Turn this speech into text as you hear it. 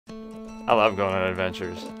I love going on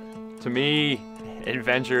adventures. To me,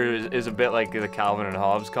 adventure is a bit like the Calvin and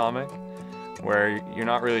Hobbes comic, where you're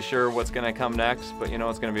not really sure what's gonna come next, but you know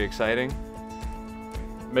it's gonna be exciting.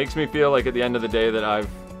 Makes me feel like at the end of the day that I've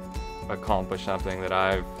accomplished something, that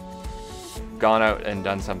I've gone out and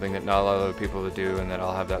done something that not a lot of other people to do, and that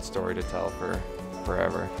I'll have that story to tell for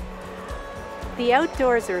forever. The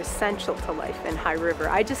outdoors are essential to life in High River.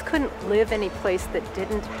 I just couldn't live any place that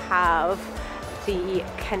didn't have the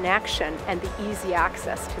connection and the easy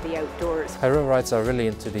access to the outdoors. High Riverites are really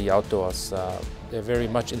into the outdoors. They're very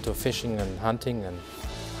much into fishing and hunting and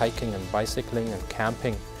hiking and bicycling and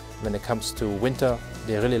camping. When it comes to winter,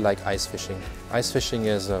 they really like ice fishing. Ice fishing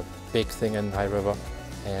is a big thing in High River,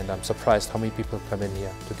 and I'm surprised how many people come in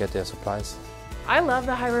here to get their supplies. I love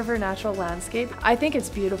the High River natural landscape. I think it's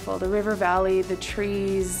beautiful. The river valley, the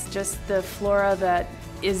trees, just the flora that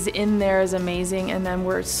is in there is amazing, and then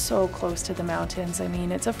we're so close to the mountains. I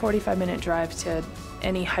mean, it's a 45-minute drive to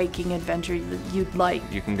any hiking adventure you'd like.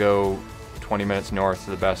 You can go 20 minutes north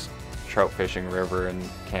to the best trout fishing river in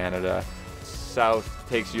Canada. South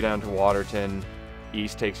takes you down to Waterton,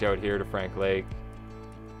 east takes you out here to Frank Lake.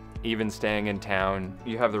 Even staying in town,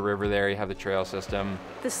 you have the river there, you have the trail system.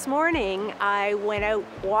 This morning I went out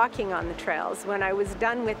walking on the trails. When I was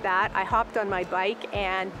done with that, I hopped on my bike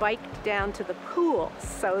and biked down to the pool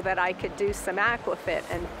so that I could do some aquafit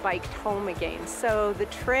and biked home again. So the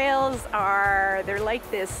trails they're like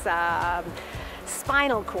this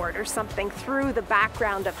spinal cord or something through the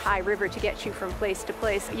background of High River to get you from place to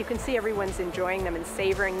place. You can see everyone's enjoying them and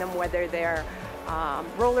savoring them, whether they're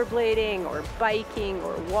rollerblading or biking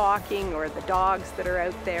or walking, or the dogs that are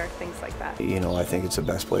out there, things like that. You know, I think it's the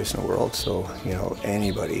best place in the world, so you know,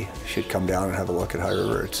 anybody should come down and have a look at High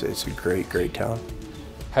River. It's a great town.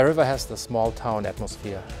 High River has the small town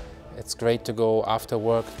atmosphere. It's great to go after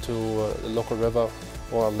work to a local river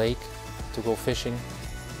or a lake to go fishing,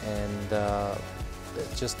 and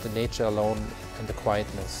just the nature alone and the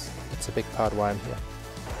quietness. It's a big part why I'm here.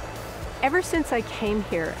 Ever since I came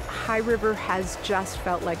here, High River has just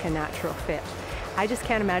felt like a natural fit. I just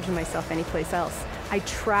can't imagine myself anyplace else. I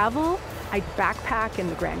travel, I backpack in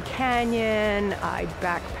the Grand Canyon, I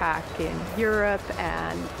backpack in Europe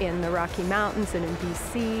and in the Rocky Mountains and in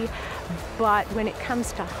BC, but when it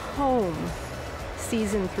comes to home,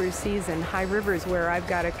 season through season, High River is where I've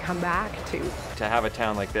got to come back to. To have a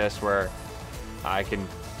town like this where I can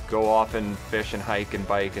go off and fish and hike and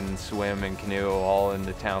bike and swim and canoe all in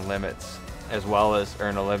the town limits, as well as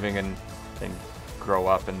earn a living and grow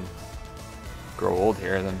up and grow old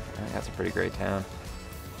here, then I think that's a pretty great town.